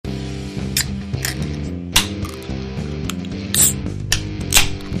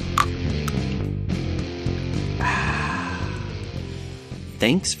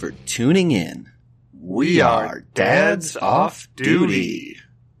Thanks for tuning in. We are Dads Off Duty.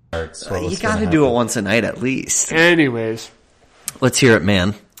 You gotta do it once a night at least. Anyways. Let's hear it,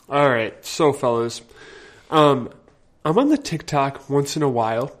 man. All right. So, fellas, I'm on the TikTok once in a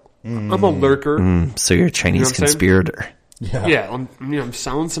while. I'm a lurker. So you're a Chinese conspirator. Yeah, I'm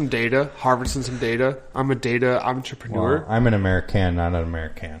selling some data, harvesting some data. I'm a data entrepreneur. Well, I'm an American, not an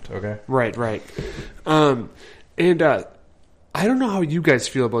Americant, okay? Right. And I don't know how you guys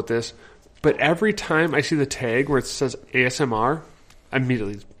feel about this, but every time I see the tag where it says ASMR,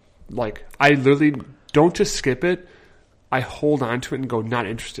 immediately, like, I literally don't just skip it. I hold on to it and go, not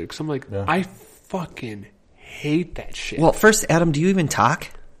interested. Because I'm like, I fucking hate that shit. Well, first, Adam, do you even talk?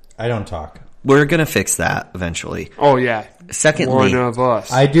 I don't talk. We're going to fix that eventually. Oh, yeah. Secondly, one of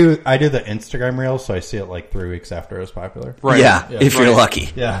us. I do the Instagram Reels, so I see it like 3 weeks after it was popular. Right. Yeah, if you're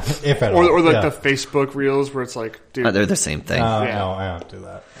lucky. Yeah, if at all. Or like the Facebook Reels where it's like, dude. They're the same thing. No, I don't do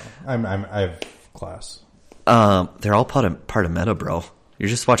that. I have class. They're all part of Meta, bro. You're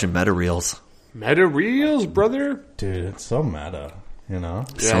just watching Meta Reels. Meta Reels, brother? Dude, it's so meta, you know?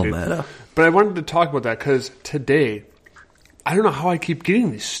 Yeah, so dude. meta. But I wanted to talk about that because today, I don't know how I keep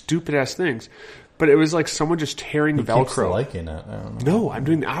getting these stupid-ass things, but it was like someone just tearing Velcro. Keeps liking it. I don't know. No, I'm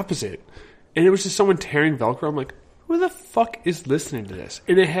doing the opposite. And it was just someone tearing Velcro. I'm like, who the fuck is listening to this?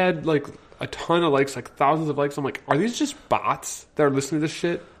 And it had like a ton of likes, like thousands of likes. I'm like, are these just bots that are listening to this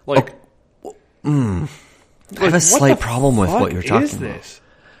shit? Like, I have a slight problem with what you're talking about.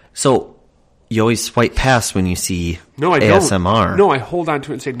 So, you always swipe past when you see ASMR. Don't. No, I hold on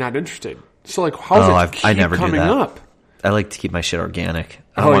to it and say not interested. So, like, how does it keep coming up? I like to keep my shit organic.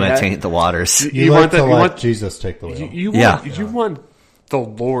 I don't want to taint the waters. You want to let Jesus take the wheel. You want the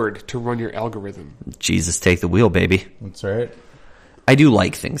Lord to run your algorithm. Jesus take the wheel, baby. That's right. I do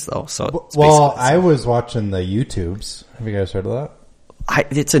like things, though. So I was watching the YouTubes. Have you guys heard of that?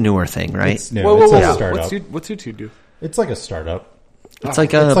 It's a newer thing, right? It's new. It's a startup. What's YouTube do? It's like a startup. It's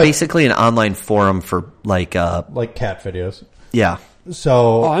like basically an online forum for like cat videos. Yeah.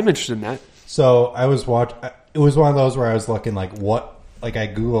 So I'm interested in that. So I was it was one of those where I was looking like I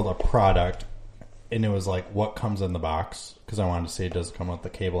Googled a product and it was like what comes in the box because I wanted to see does it come with the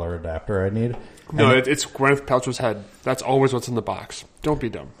cable or adapter I need. No, it's Gwyneth Paltrow's head. That's always what's in the box. Don't be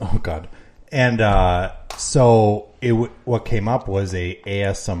dumb. Oh God. And so what came up was a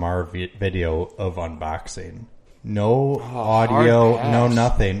ASMR video of unboxing. No audio, no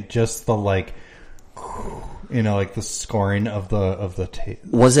nothing. Just the like the scoring of the tape.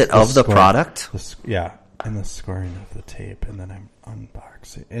 Was it of the product? Yeah, and the scoring of the tape, and then I'm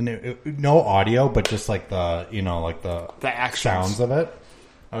unboxing, and no audio, but just like the actions. Sounds of it.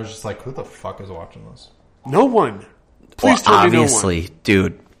 I was just like, who the fuck is watching this? No one. Please tell me no one. Obviously,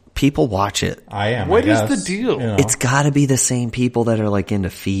 dude. People watch it. I am. What is the deal? You know. It's got to be the same people that are like into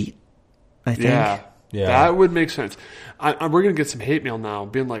feet. I think. Yeah, that would make sense. We're going to get some hate mail now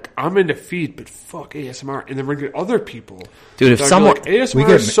being like, I'm into feet, but fuck ASMR. And then we're going to get other people. Dude, if someone... Like, ASMR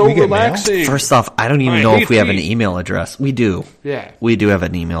is so relaxing. Mail? First off, I don't even know if we have an email address. We do. Yeah. We do have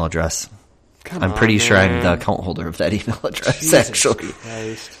an email address. I'm pretty sure I'm the account holder of that email address, Jesus actually.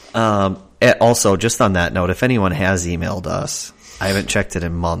 Christ. Also, just on that note, if anyone has emailed us, I haven't checked it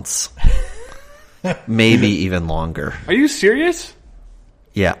in months. Maybe even longer. Are you serious?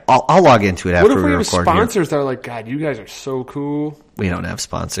 Yeah, I'll log into it after we record. What if we have sponsors that are like, God, you guys are so cool? We don't have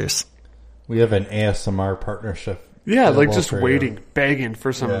sponsors. We have an ASMR partnership. Yeah, like just waiting, begging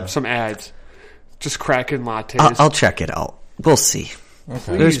for some ads. Just cracking lattes. I'll check it out. We'll see.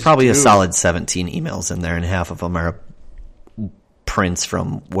 Okay. There's probably a solid 17 emails in there, and half of them are prints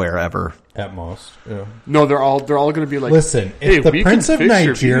from wherever. At most, yeah. No, they're all going to be like, listen, hey, if the Prince of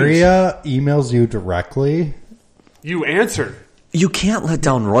Nigeria emails you directly, you answer. You can't let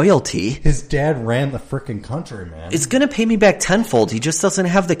down royalty. His dad ran the frickin' country, man. It's going to pay me back tenfold. He just doesn't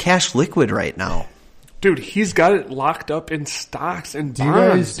have the cash liquid right now. Dude, he's got it locked up in stocks and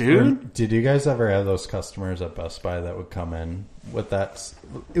bonds, dude. Did you guys ever have those customers at Best Buy that would come in with that?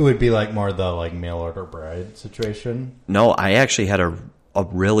 It would be like more the like mail order bride situation. No, I actually had a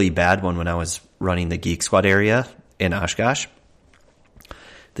really bad one when I was running the Geek Squad area in Oshkosh.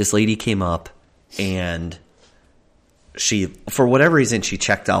 This lady came up and she, for whatever reason, she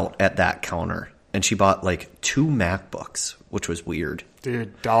checked out at that counter and she bought like 2 MacBooks, which was weird.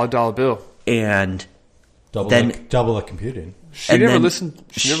 Dude, dollar bill. And double the computing. She never listened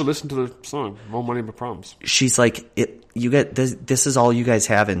to the song "More Money But Problems." She's like, "You get this. This is all you guys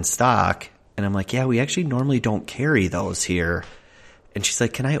have in stock." And I'm like, "Yeah, we actually normally don't carry those here." And she's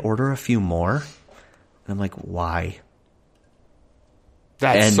like, "Can I order a few more?" And I'm like, "Why?"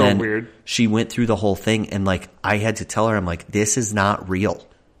 That's and so then weird. She went through the whole thing, and like I had to tell her, I'm like, this is not real.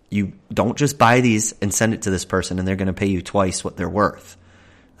 You don't just buy these and send it to this person and they're going to pay you twice what they're worth.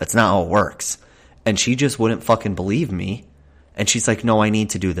 That's not how it works. And she just wouldn't fucking believe me. And she's like, no, I need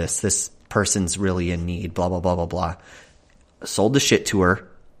to do this. This person's really in need, blah, blah, blah, blah, blah. Sold the shit to her.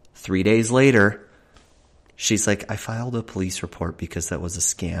 3 days later, she's like, I filed a police report because that was a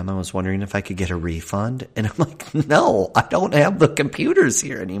scam. I was wondering if I could get a refund. And I'm like, no, I don't have the computers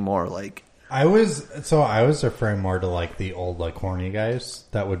here anymore. Like, I was referring more to like the old like horny guys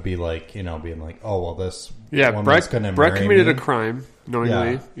that would be like, you know, being like, oh well, this woman's gonna Brett marry committed me. a crime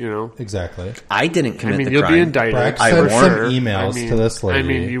knowingly, you know. Exactly. I didn't commit the crime. You'll be indicted. Brett I sent some warned emails to this lady. I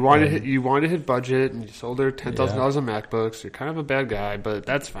mean, you wanted to hit budget, and you sold her $10,000 of MacBooks. You're kind of a bad guy, but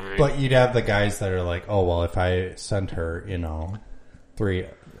that's fine. But you'd have the guys that are like, oh well, if I send her, you know, 3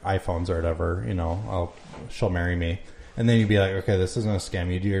 iPhones or whatever, you know, she'll marry me. And then you'd be like, okay, this isn't a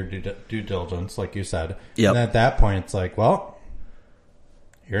scam. You do your due diligence, like you said. Yep. And at that point, it's like, well,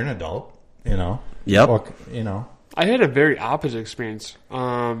 you're an adult, you know. Yep. Or, you know. I had a very opposite experience.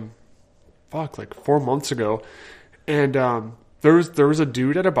 Like 4 months ago, and there was a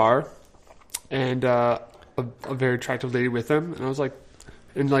dude at a bar, and a very attractive lady with him, and I was like,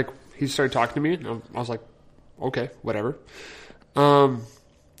 he started talking to me, and I was like, okay, whatever. And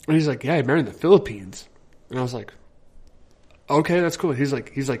he's like, yeah, I married in the Philippines, and I was like, okay, that's cool. He's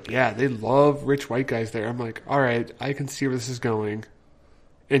like, yeah, they love rich white guys there. I'm like, all right, I can see where this is going.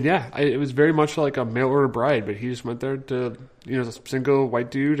 And yeah, it was very much like a mail order bride, but he just went there to, you know, a single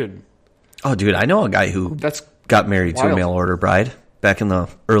white dude. And oh, dude, I know a guy who got married to a mail order bride back in the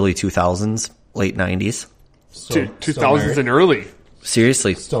early 2000s, late 90s. 2000s and early.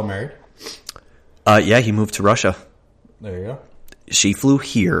 Seriously. Still married? Yeah, he moved to Russia. There you go. She flew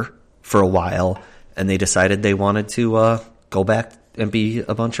here for a while, and they decided they wanted to go back and be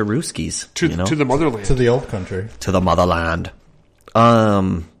a bunch of Ruskies. To the motherland. To the old country. To the motherland.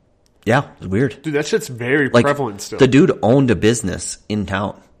 Yeah, it was weird. Dude, that shit's very prevalent still. The dude owned a business in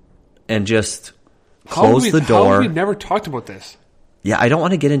town and just closed the door. How have we never talked about this? Yeah, I don't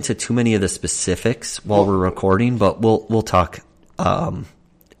want to get into too many of the specifics while we're recording, but we'll talk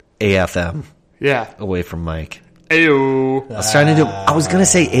AFM. Yeah. Away from Mike. Ayo. I was gonna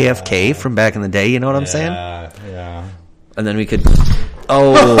say AFK from back in the day, you know what I'm saying? Yeah. And then we could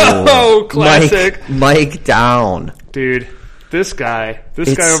oh classic. Mike down. Dude. This guy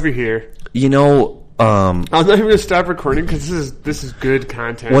over here. You know, I'm not even gonna stop recording because this is good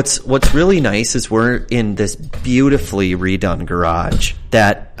content. What's really nice is we're in this beautifully redone garage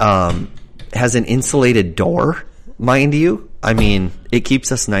that has an insulated door, mind you. I mean, it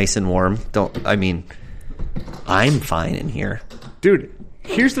keeps us nice and warm. I'm fine in here. Dude,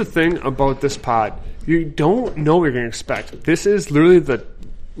 here's the thing about this pod. You don't know what you're gonna expect. This is literally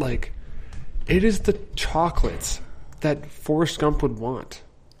it is the chocolates that Forrest Gump would want.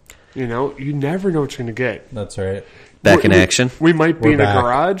 You know, you never know what you're going to get. That's right. Back in action. We might be in a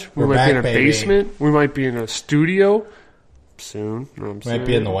garage. We might be in a basement. We might be in a studio soon. Might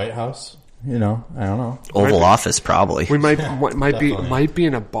be in the White House. You know, I don't know. Oval Office, probably. We might be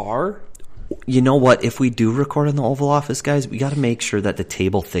in a bar. You know what? If we do record in the Oval Office, guys, we got to make sure that the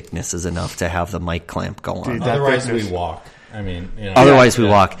table thickness is enough to have the mic clamp go on. Dude, otherwise, we walk. I mean, you know. Otherwise, we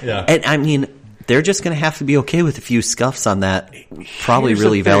walk. Yeah. And I mean, they're just going to have to be okay with a few scuffs on that probably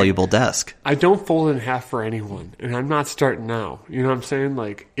really valuable desk. I don't fold it in half for anyone, and I'm not starting now. You know what I'm saying?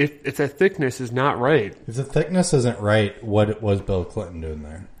 Like, if the thickness is not right. If the thickness isn't right, what was Bill Clinton doing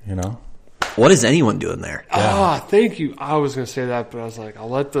there? You know? What is anyone doing there? Thank you. I was going to say that, but I was like, I'll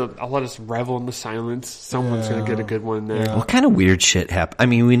let us revel in the silence. Someone's going to get a good one there. What kind of weird shit happened? I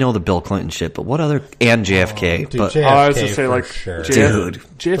mean, we know the Bill Clinton shit, but what other... And JFK. Dude, but JFK I was going to say, like... Sure. Dude.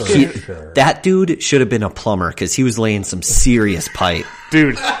 JFK. Sure. That dude should have been a plumber because he was laying some serious pipe.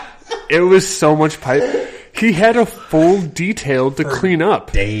 Dude, it was so much pipe. He had a full detail to clean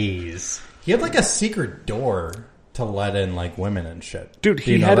up. Days. He had like a secret door to let in like women and shit. Dude,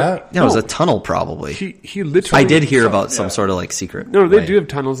 he had that. Yeah, it was a tunnel probably. He literally... I did hear about some sort of like secret. No, they do have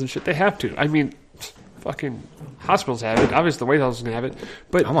tunnels and shit. They have to. I mean, fucking hospitals have it. Obviously, the White House is going to have it.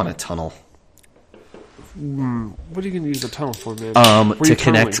 But I want a tunnel. What are you going to use a tunnel for, man? To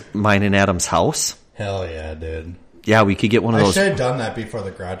connect mine and Adam's house. Hell yeah, dude. Yeah, we could get one of those. I should have done that before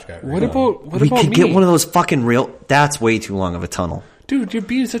the garage got What about we me? could get one of those fucking real... That's way too long of a tunnel. Dude, you're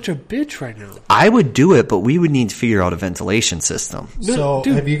being such a bitch right now. I would do it, but we would need to figure out a ventilation system. So,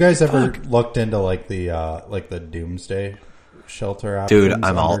 Dude, have you guys ever looked into like the doomsday shelter options? Dude,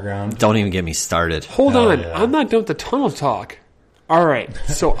 I'm underground? don't even get me started. Hold Hell on. yeah. I'm not done with the tunnel talk. All right.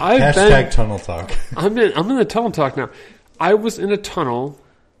 So I've Hashtag tunnel talk. I'm in the tunnel talk now. I was in a tunnel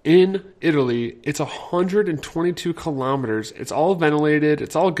in Italy. It's 122 kilometers. It's all ventilated.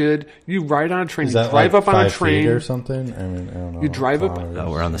 It's all good. You ride on a train. Is You that drive like up on a 5 train feet or something? I mean, I don't know. You drive up. Oh,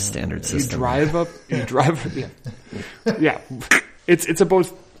 we're on the standard You system. drive up. You drive. Yeah. It's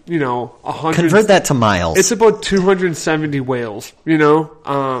about 100. Convert that to miles. It's about 270 whales.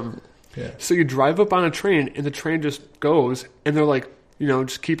 So you drive up on a train, and the train just goes, and they're like,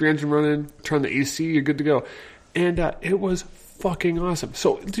 just keep your engine running, turn the AC, you're good to go, and it was fucking awesome.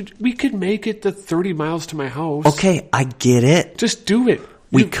 So, dude, we could make it the 30 miles to my house. Okay, I get it. Just do it.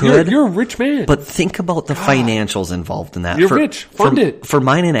 We could. You're a rich man. But think about the financials involved in that. You're rich. Fund it. For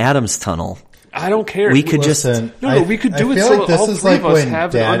mine and Adam's tunnel, I don't care. we could just... we could do I it feel so like this all is three like of us when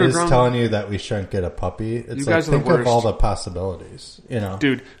have Dad an is underground... telling you that we shouldn't get a puppy. It's You like, guys are the think of worst. all the possibilities,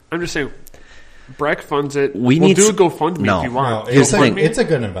 Dude, I'm just saying, Breck funds it. We we'll need do a some- GoFundMe No. if you want. No, it's, GoFundMe. it's a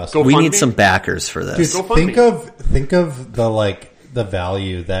good investment. We GoFundMe? need some backers for this. Dude, GoFundMe. think of the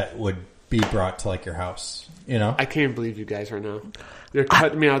value that would be brought to like your house. I can't believe you guys right now. You're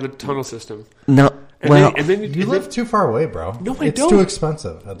cutting me out of the tunnel system. No, And then You live too far away, bro. No, I it's don't. too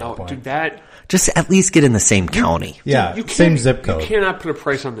expensive at that No, point. dude, that... just at least get in the same county. Yeah, You can't- same zip code. You cannot put a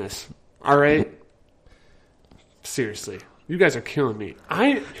price on this. All right? Seriously. You guys are killing me.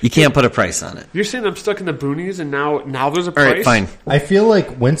 You can't put a price on it. You're saying I'm stuck in the boonies and now there's a All price? right, fine. I feel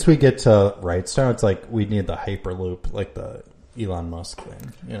like once we get to Wrightstown, it's like we need the Hyperloop, like the Elon Musk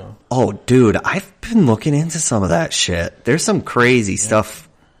thing, Oh, dude, I've been looking into some of that shit. There's some crazy stuff.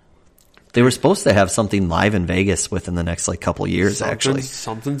 They were supposed to have something live in Vegas within the next couple years, actually.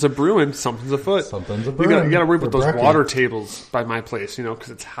 Something's a brewing. Something's afoot. Something's a You brewing. got to worry about For those brekkie. water tables by my place, because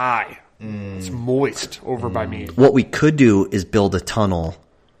it's high. It's moist over by me. What we could do is build a tunnel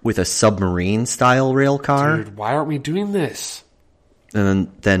with a submarine-style rail car, Dude, why aren't we doing this?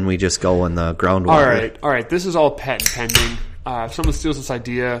 and then we just go in the groundwater. All right. This is all patent pending. If someone steals this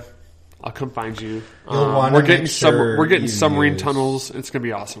idea, I'll come find you. You'll wanna we're getting make sure we're getting you submarine use- tunnels. It's gonna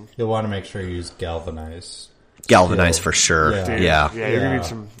be awesome. You'll want to make sure you use galvanized. Galvanized steel. for sure. Yeah. Dude, Yeah. You're gonna need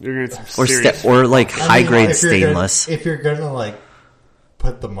some. You're gonna need some Or serious. high grade if you're gonna- stainless. if you're gonna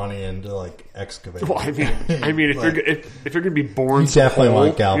put the money into excavating, well, I mean, if you're gonna be born, you some definitely hole,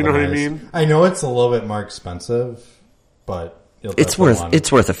 want galvanized. You know what I mean? I know it's a little bit more expensive, but you'll It's definitely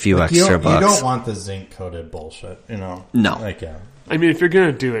worth want a few you extra don't, You bucks. don't want the zinc coated bullshit, No. Yeah. I mean, if you're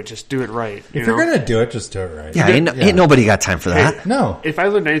gonna do it, just do it right. If you're gonna do it, just do it right. Yeah, ain't nobody got time for that. No. If I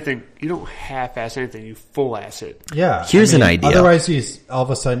learned anything, you don't half-ass anything; you full-ass it. Yeah. Here's an idea. Otherwise, all of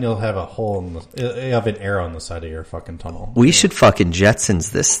a sudden you'll have a hole you have an arrow in the side of your fucking tunnel. We should fucking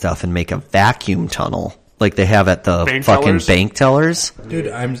Jetsons this stuff and make a vacuum tunnel like they have at the Bank fucking tellers? bank tellers, Dude,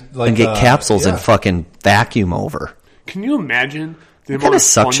 I'm like and get capsules yeah. and fucking vacuum over. Can you imagine the What amount kind of of fun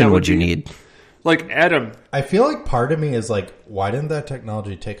suction that would you be? need? Like Adam, I feel like part of me is like, why didn't that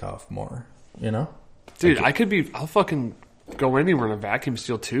technology take off more? dude, I'll fucking go anywhere in a vacuum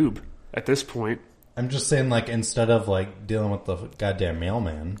seal tube at this point. I'm just saying, instead of dealing with the goddamn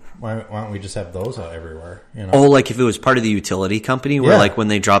mailman, why don't we just have those out everywhere? Oh, like if it was part of the utility company where Yeah. when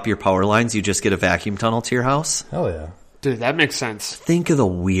they drop your power lines, you just get a vacuum tunnel to your house? Hell yeah. Dude, that makes sense. Think of the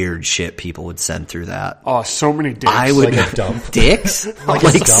weird shit people would send through that. Oh, so many dicks. I would Like a dump. dicks Like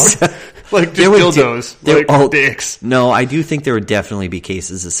a dump? like there just would dildos, dicks. No, I do think there would definitely be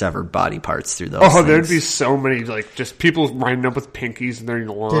cases of severed body parts through those. Oh, things. there'd be so many just people lining up with pinkies and they're in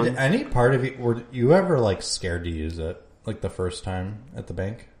the lawn. Did any part of it, were you ever scared to use it? The first time at the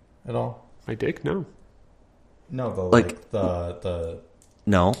bank at all? My dick? No. No, the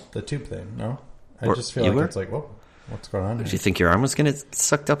No. the tube thing. No, I Or just feel you like were? it's whoa, what's going on Do here? you think your arm was going to get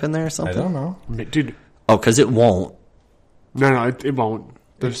sucked up in there or I something? don't know. Dude, Oh, because it won't. no, it won't.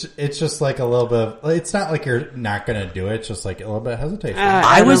 It's just a little bit. It's not like you're not going to do it. It's just a little bit of hesitation.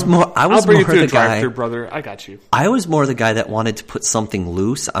 I was more I'll bring you more through the the guy. drive-through, brother. I got you. I was more the guy that wanted to put something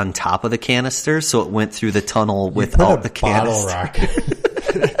loose on top of the canister, so it went through the tunnel Put without a the bottle canister.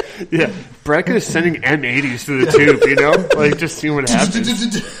 rocket. Yeah, Bracken is sending M80s through the tube, just see what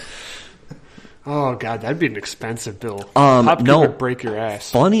happens. Oh, God, that'd be an expensive bill. Pop no. would break your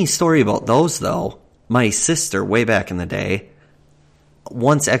ass. Funny story about those, though. My sister, way back in the day,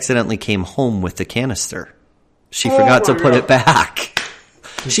 once accidentally came home with the canister. She forgot to my put God. it back.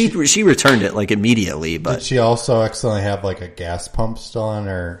 She returned it immediately, Did but she also accidentally have a gas pump still on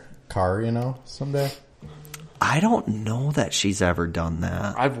her car? Someday. I don't know that she's ever done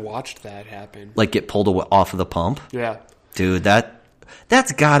that. I've watched that happen. Get pulled off of the pump. Yeah. Dude,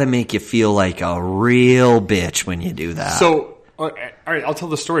 that's got to make you feel like a real bitch when you do that. So, all right, I'll tell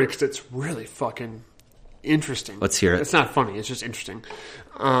the story because it's really fucking interesting. Let's hear it. It's not funny. It's just interesting.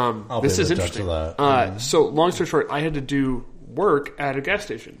 I'll This be is the judge interesting. of that. So long story short, I had to do work at a gas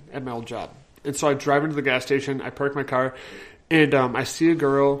station at my old job. And so I drive into the gas station, I park my car, and I see a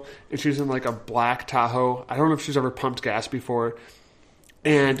girl, and she's in like a black Tahoe. I don't know if she's ever pumped gas before.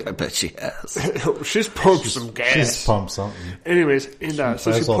 And I bet she has. she's pumped some gas. She's pumped something. Anyways, and so might she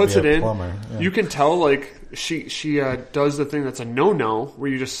as well puts be it a in. plumber, yeah. You can tell, like, she does the thing that's a no-no, where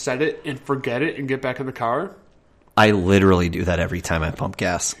you just set it and forget it and get back in the car. I literally do that every time I pump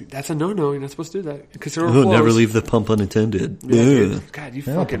gas. That's a no-no. You're not supposed to do that. Because Never leave the pump unattended. Yeah, dude. God, you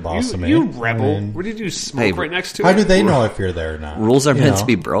They're not the fucking boss of me. you rebel. I mean, what did you smoke Hey, right next to How it? do they know if you're there or not? Rules are You meant know? to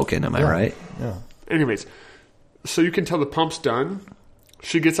be broken, am I right? Yeah. Anyways, so you can tell the pump's done.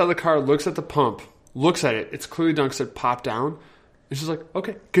 She gets out of the car, looks at the pump, looks at it. It's clearly done because it popped down. And she's like,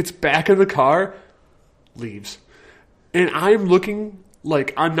 okay. Gets back in the car, leaves. And I'm looking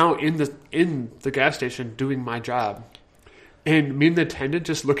like I'm now in the gas station doing my job. And me and the attendant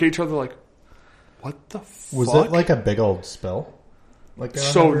just look at each other like, what the fuck? Was it like a big old spill? Like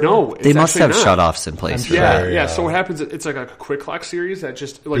So no, it's They must actually have not. shutoffs in place. for Yeah, that. yeah. So what happens? It's like a quick lock series that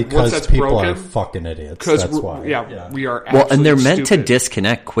just like once because that's people broken. are fucking idiots. Because That's why. we are. Well, and they're absolutely meant to stupid.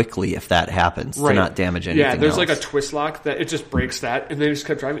 disconnect quickly if that happens to not damage anything. Yeah, there's else. like a twist lock that it just breaks that, and they just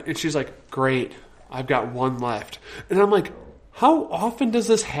kept driving. And she's like, "Great, I've got one left." And I'm like, "How often does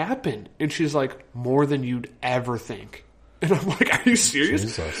this happen?" And she's like, "More than you'd ever think." And I'm like, "Are you serious?"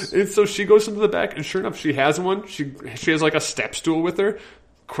 Jesus. And so she goes into the back, and sure enough, she has one. She has like a step stool with her.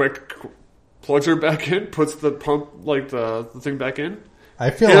 Quick, plugs her back in, puts the pump like the thing back in. I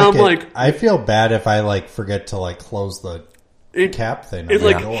feel And like, I'm like- I feel bad if I like forget to like close the cap thing. on And the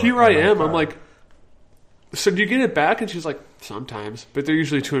like door here on I my am. car. I'm like, so do you get it back? And she's like, sometimes, but they're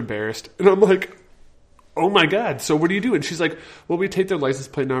usually too embarrassed. And I'm like, oh my god. So what do you do? And she's like, well, we take their license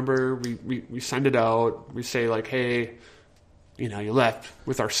plate number, we send it out, we say like, hey, you know, you left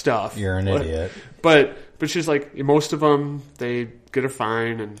with our stuff. You're an idiot. But she's like, most of them they get a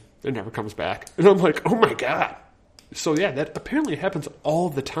fine and it never comes back. And I'm like, oh my god. So yeah, that apparently happens all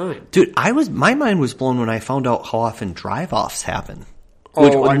the time. Dude, my mind was blown when I found out how often drive-offs happen.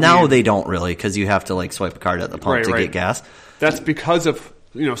 Oh, I Now mean- they don't really, because you have to like swipe a card at the pump to get gas. That's because of,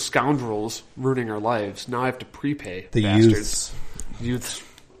 you know, scoundrels ruining our lives. Now I have to prepay. The bastards. youths.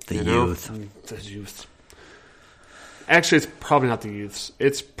 The You know? youth. The youth. Actually, it's probably not the youths.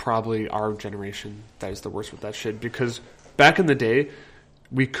 It's probably our generation that is the worst with that shit. Because back in the day,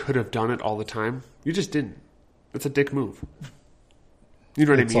 we could have done it all the time. You just didn't. It's a dick move. You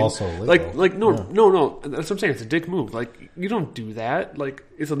know what It's I mean? also illegal. No. That's what I'm saying. It's a dick move. Like, you don't do that. Like,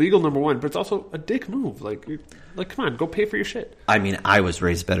 it's illegal, number one, but it's also a dick move. Like, come on, go pay for your shit. I mean, I was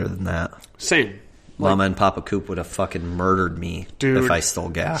raised better than that. Same. Mama and Papa Coop would have fucking murdered me Dude, if I stole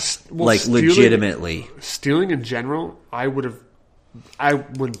gas. well, like, stealing- legitimately. Stealing in general, I wouldn't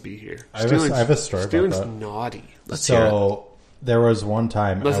be here. I have a story about Stealing's that. naughty. Let's hear it. So there was one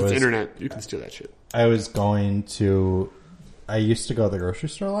time Unless it's internet, you can steal that shit. I was going to. I used to go to the grocery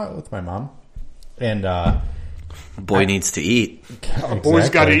store a lot with my mom, and Boy needs to eat. Boys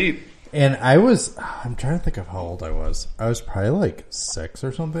gotta eat. And I'm trying to think of how old I was. I was probably like 6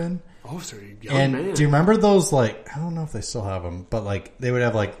 or something. Oh, so you're a young And man. do you remember those, like, I don't know if they still have them, but like they would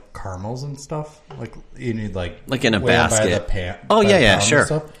have like caramels and stuff. Like you need like In a weigh 'em by basket. the pan, Oh, by yeah, the yeah, pound and sure.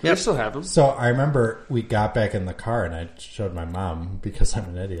 stuff. They still have them. So I remember we got back in the car and I showed my mom because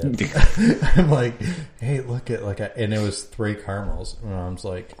I'm an idiot. I'm like, hey, look at and it was 3 caramels. And my mom's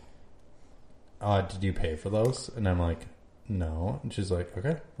like, did you pay for those? And I'm like, no. And she's like,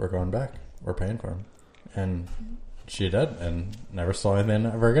 okay, we're going back. We're paying for them. And she did, and never saw anything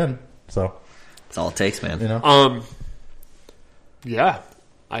ever again. So That's all it takes, man. you know, Yeah,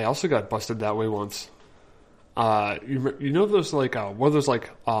 I also got busted that way once. You know those like what are those like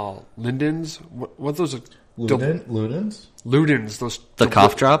Lindens? What are those? Ludens. Ludens. Those The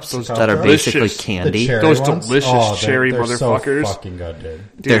cough drops those that are delicious- basically The candy. cherry Those ones? delicious cherry they're motherfuckers. So fucking good, dude.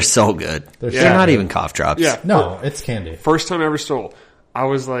 They're so good. They're They're so not good. even cough drops. Yeah. No, it's candy. First time I ever stole. I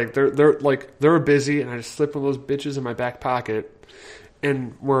was like, they were busy, and I just slipped one of those bitches in my back pocket,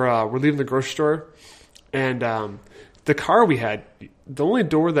 and we're leaving the grocery store, and the car we had, the only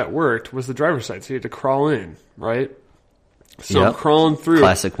door that worked was the driver's side, so you had to crawl in, right? So I'm Yep. crawling through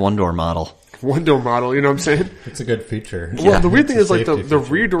Classic one-door model. window model, you know what I'm saying? It's a good feature. Well, the weird It's thing a is, like, the safety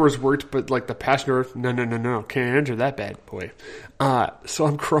rear doors worked, but, like, the passenger, no, can't enter that bad boy. So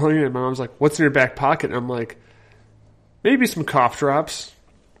I'm crawling in, and my mom's like, what's in your back pocket? And I'm like, maybe some cough drops.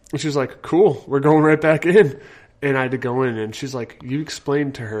 And she's like, cool, we're going right back in. And I had to go in, and she's like, you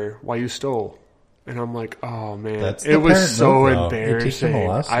explained to her why you stole. And I'm like, oh, man. That's It the was parent so move, though. You teach them a embarrassing.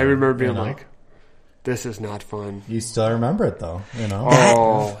 lesson, I remember being you know? like, this is not fun. You still remember it though, you know?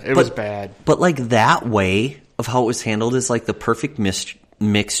 Oh, it was bad. But like that way of how it was handled is like the perfect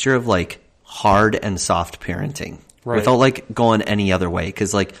mixture of like hard and soft parenting. Right. Without like going any other way.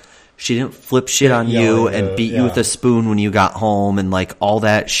 Because like she didn't flip shit on you and beat you with a spoon when you got home and like all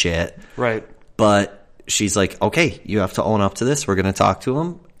that shit. Right. But she's like, okay, you have to own up to this. We're going to talk to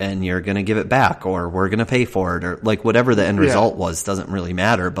him and you're going to give it back or we're going to pay for it or like whatever the end result was doesn't really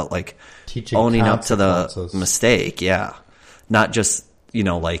matter. But like Teaching owning up to the mistake. Yeah. Not just, you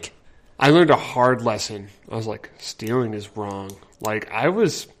know, like. I learned a hard lesson. I was like, stealing is wrong. Like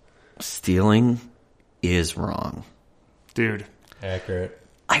Stealing is wrong. Dude. Accurate.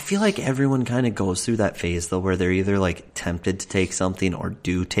 I feel like everyone kind of goes through that phase though, where they're either like tempted to take something or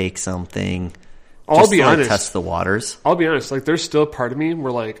do take something. I'll be honest. Test the waters. I'll be honest. Like, there's still a part of me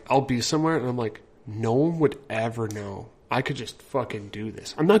where like I'll be somewhere and I'm like, no one would ever know. I could just fucking do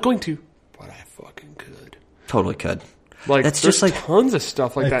this. I'm not going to, but I fucking could. Totally could. Like, that's there's just like tons of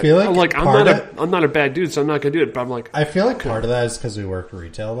stuff like I that. feel like I'm like, I'm not a bad dude, so I'm not gonna do it. But I'm like, I feel like part of that is because we work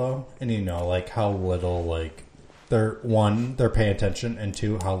retail though, and you know, like how little like they're paying attention, and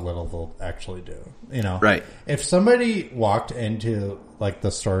two, how little they'll actually do. You know, right? If somebody walked into like the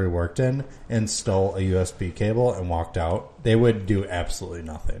store we worked in and stole a USB cable and walked out, they would do absolutely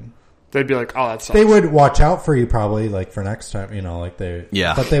nothing. They'd be like, oh, that sucks. They would watch out for you probably, like for next time. You know, like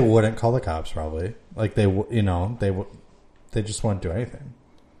yeah, but they wouldn't call the cops probably. Like they just wouldn't do anything.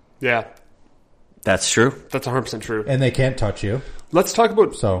 Yeah. That's true. That's 100% true. And they can't touch you. Let's talk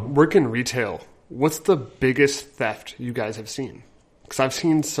about working retail. What's the biggest theft you guys have seen? Because I've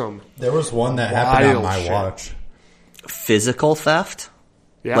seen some. There was one that happened on my watch. Physical theft?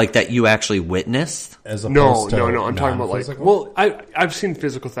 Yeah. Like that you actually witnessed? As opposed to no. I'm talking about like. Well, I've seen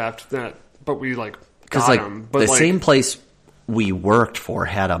physical theft, but we like got like them. But the like, same place we worked for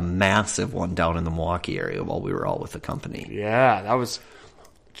had a massive one down in the Milwaukee area while we were all with the company. Yeah, that was.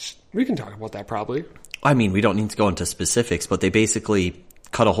 We can talk about that probably. I mean, we don't need to go into specifics, but they basically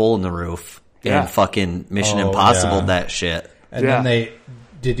cut a hole in the roof and fucking Mission Impossible that shit. And then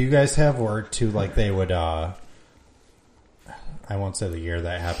did you guys have word to like they would, I won't say the year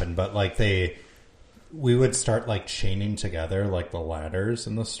that happened, but like we would start like chaining together like the ladders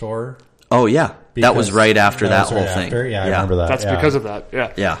in the store. Oh yeah. That was right after that whole thing. Yeah, I remember that. That's because of that.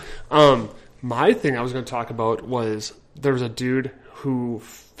 Yeah. Yeah. My thing I was going to talk about was there was a dude who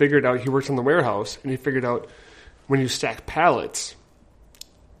figured out, he works in the warehouse, and he figured out when you stack pallets,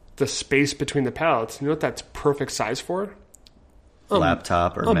 the space between the pallets, you know what that's perfect size for?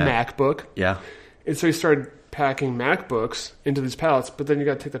 Laptop or a MacBook. Yeah. And so he started packing MacBooks into these pallets, but then you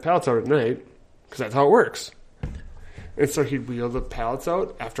got to take the pallets out at night because that's how it works. And so he'd wheel the pallets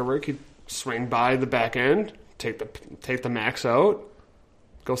out after work. He'd swing by the back end, take the Macs out,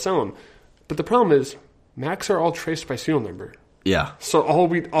 go sell them. But the problem is, Macs are all traced by serial number. Yeah. So all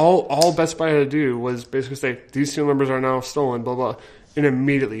Best Buy had to do was basically say, these serial numbers are now stolen, blah, blah. And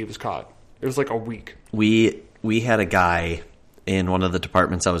immediately he was caught. It was like a week. We had a guy in one of the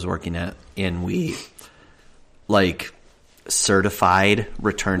departments I was working at, and we like certified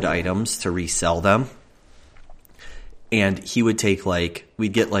returned items to resell them. And he would take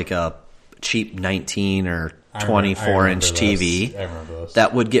we'd get like a cheap 19 or 24 inch TV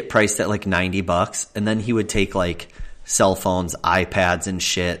that would get priced at like $90. And then he would take like cell phones, iPads and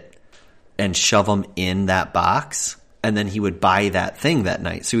shit and shove them in that box. And then he would buy that thing that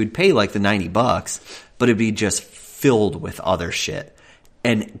night. So he would pay like the $90, but it'd be just filled with other shit.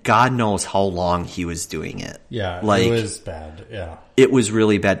 And God knows how long he was doing it. Yeah, like, it was bad. Yeah. It was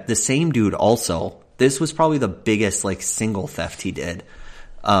really bad. The same dude also, this was probably the biggest like single theft he did.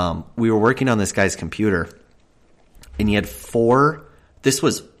 We were working on this guy's computer, and he had this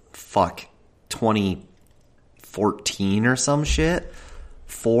was 2014 or some shit,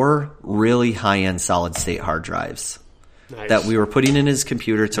 4 really high-end solid-state hard drives that we were putting in his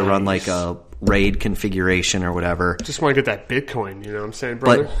computer to run like a RAID configuration or whatever. Just want to get that Bitcoin, you know what I'm saying,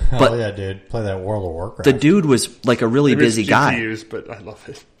 brother? But yeah, dude, play that World of Warcraft. The dude was like a really busy guy. GPUs, but I love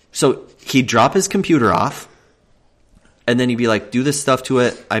it. So he'd drop his computer off, and then he'd be like, do this stuff to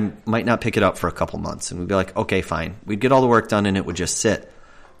it. I might not pick it up for a couple months. And we'd be like, okay, fine. We'd get all the work done, and it would just sit.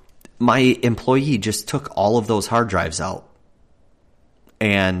 My employee just took all of those hard drives out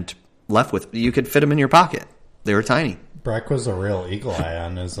and left with, you could fit them in your pocket. They were tiny. Breck was a real eagle eye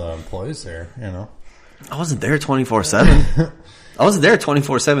on his employees there, you know. I wasn't there 24/7. I wasn't there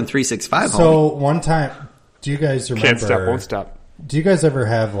 24/7, 365. So one time, do you guys remember? Can't stop, won't stop. Do you guys ever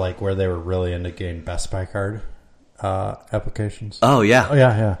have like where they were really into getting Best Buy card applications? Oh yeah,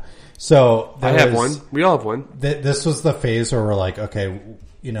 yeah. So I have one. We all have one. This was the phase where we're like, okay,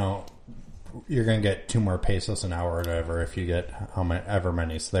 you know, you're going to get 2 more pesos an hour or whatever if you get ever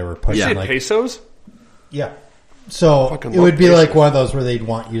many. So they were pushing Yeah, like pesos? Yeah. So Fucking it would be pesos. like one of those where they'd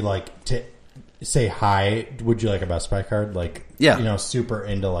want you like to say hi. Would you like a Best Buy card? Like, Yeah. you know, super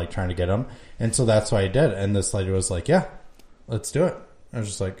into like trying to get them. And so that's what I did. And this lady was like, yeah, let's do it. I was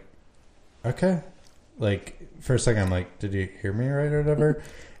just like, okay. Like for a second, I'm like, did you hear me right or whatever?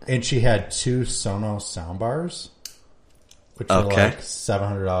 And she had 2 Sonos soundbars, which were like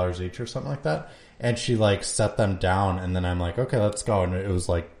 $700 each or something like that. And she like set them down, and then I'm like, okay, let's go. And it was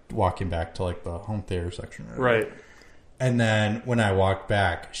like walking back to like the home theater section. Right. And then when I walked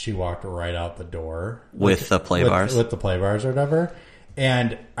back, she walked right out the door With the play bars? with the play bars or whatever.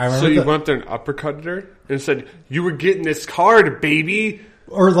 And I remember, So you went up there and uppercutted her and said, "You were getting this card, baby."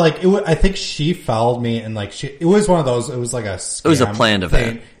 or like I think she followed me, and like it was one of those. It was like a scam It was a planned thing.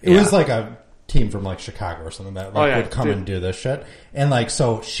 event. It was like a team from like Chicago or something that like, would come dude. and do this shit. And like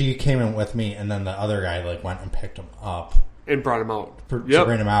so, she came in with me, and then the other guy like went and picked him up. And brought him out. To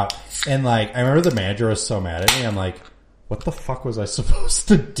bring him out. And like, I remember the manager was so mad at me. I'm like, what the fuck was I supposed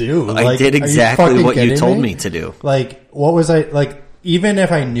to do? I Like, did are you exactly fucking what you kidding told me? me to do. Like, what was I, like, even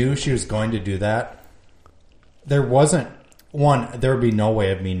if I knew she was going to do that, there wasn't, one, there would be no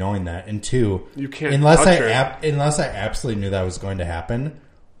way of me knowing that. And 2, You can't unless touch I her. unless I absolutely knew that was going to happen,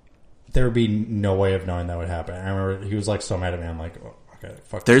 there would be no way of knowing that would happen. I remember he was like so mad at me. I'm like, oh, okay,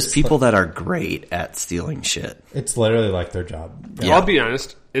 fuck. There's this. people that are great at stealing shit. It's literally like their job. Yeah. I'll be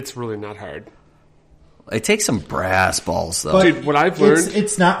honest, it's really not hard. It takes some brass balls, though. But Dude, what I've learned-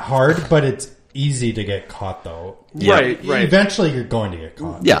 it's not hard, but it's easy to get caught though. Yeah. Right. Eventually, you're going to get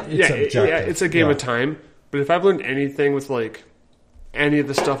caught. Yeah. it's objective. It's a game Yeah. of time. But if I've learned anything with like any of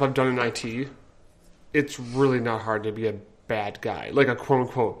the stuff I've done in IT, it's really not hard to be a bad guy, like a quote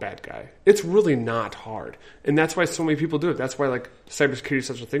unquote bad guy. It's really not hard, and that's why so many people do it. That's why like cybersecurity is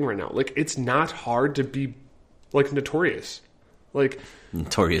such a thing right now. Like it's not hard to be like notorious. Like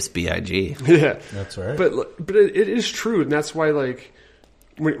Notorious B.I.G. yeah, That's right. But it is true, and that's why like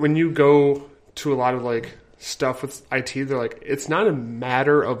when you go to a lot of like stuff with IT, they're like it's not a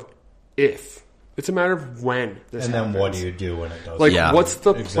matter of if, it's a matter of when this and happens. then what do you do when it does? Like, Yeah. what's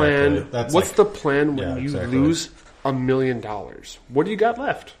the Exactly. plan? That's What's like- the plan when yeah, you exactly. lose $1 million? What do you got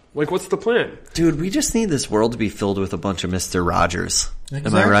left? Like, what's the plan? Dude, we just need this world to be filled with a bunch of Mr. Rogers. Am I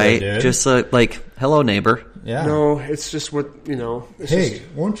Exactly, right? dude. Just like, hello, neighbor. Yeah. No, it's just what you know. It's Hey,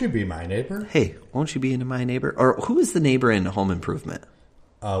 just, won't you be my neighbor? Hey, won't you be into my neighbor? Or who is the neighbor in Home Improvement?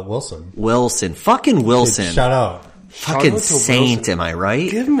 Wilson. Wilson. Fucking Wilson. Shout out. Fucking Shout out to saint, Wilson. am I right?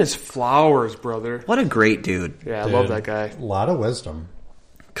 Give him his flowers, brother. What a great dude. Yeah, Dude. I love that guy, A lot of wisdom.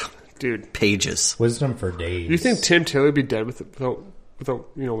 dude. Pages. Wisdom for days. Do you think Tim Taylor would be dead without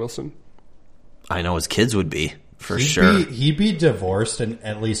Wilson? I know his kids would be, for he'd sure. He'd be divorced, and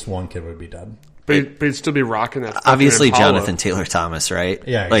at least one kid would be dead. But he'd still be rocking that. fucking Obviously, Impala. Jonathan Taylor Thomas, right?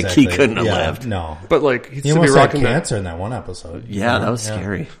 Yeah, Like, exactly. he couldn't have Yeah, lived. No. But like he'd He still be almost had rocking that. cancer in that one episode. Yeah, that was Yeah.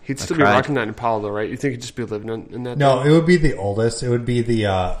 scary. He'd I still be cried. rocking that Impala, though, right? You think he'd just be living in that? No, thing? it would be the oldest. It would be the.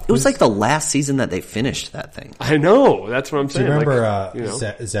 It was like the last season that they finished that thing. I know. That's what I'm Do you saying. remember like, you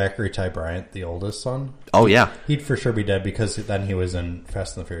know. Zachary Ty Bryant, the oldest son? Oh, yeah. He'd for sure be dead because then he was in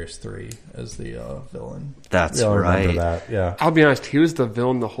Fast and the Furious 3 as the villain. That's You'll remember right. that, yeah. I'll be honest, he was the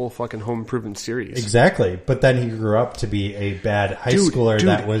villain the whole fucking Home Improvement series. Exactly. But then he grew up to be a bad high Dude, schooler dude,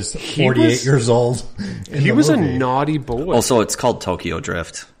 that was he 48 was- years old. in He the was a movie. naughty boy. Also, it's called Tokyo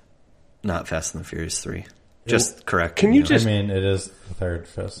Drift, not Fast and the Furious 3. Just correct. Can you just- I mean, it is the third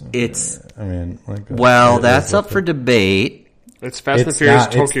Fast and It's- Furious. I mean, like, Well, it that's is up the- for debate. It's Fast and the It's Furious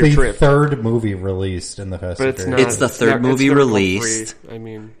not. It's Tokyo the Drift. third movie released in the Fast But and it's Furious. not. It's the third it's movie never called released. 3. I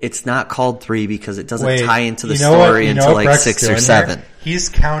mean, It's not called 3 because it doesn't Wait, tie into the you know what- story you know until what like Brett's 6 or doing 7. here? He's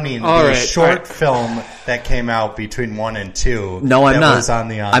counting All the right, short all right. film that came out between 1 and 2. No, I'm that not. Was on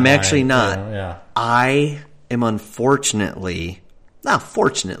the I'm online, actually not. Yeah. I am not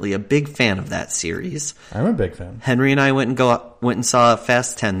fortunately, a big fan of that series. I'm a big fan. Henry and I went and saw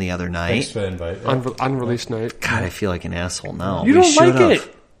Fast 10 the other Thanks night. for the invite. Yeah. unreleased night. God, I feel like an asshole now. You We don't like should've.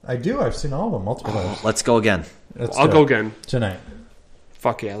 it. I do. I've seen all of them multiple times. Let's go again. Let's I'll do go it. again. Tonight.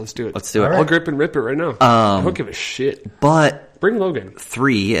 Fuck yeah, let's do it. Let's do it. All right. I'll grip and rip it right now. I don't give a shit. But Bring Logan.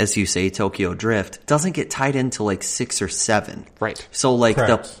 3, as you say, Tokyo Drift, doesn't get tied into like 6 or 7. Right. So like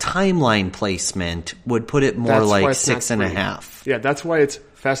Correct. the timeline placement would put it more That's why like it's not 6 and a 3. half. Yeah, that's why it's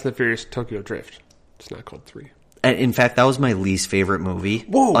Fast and the Furious Tokyo Drift. It's not called 3. And in fact, that was my least favorite movie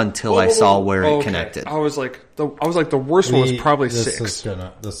until I saw where it connected. I was like the worst one was probably this 6.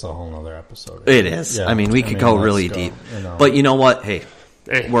 This is a whole other episode. It is. Yeah. I mean, we could go let's really go, deep. you know. But you know what? Hey,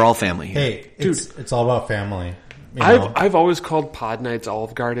 Hey. we're all family here. Hey, Dude. it's all about family. You know? I've always called Pod Nights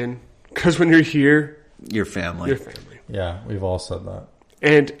Olive Garden Because when you're here, Your family. you're family. Yeah, we've all said that.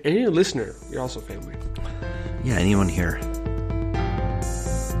 And any listener, you're also family. Yeah, anyone here.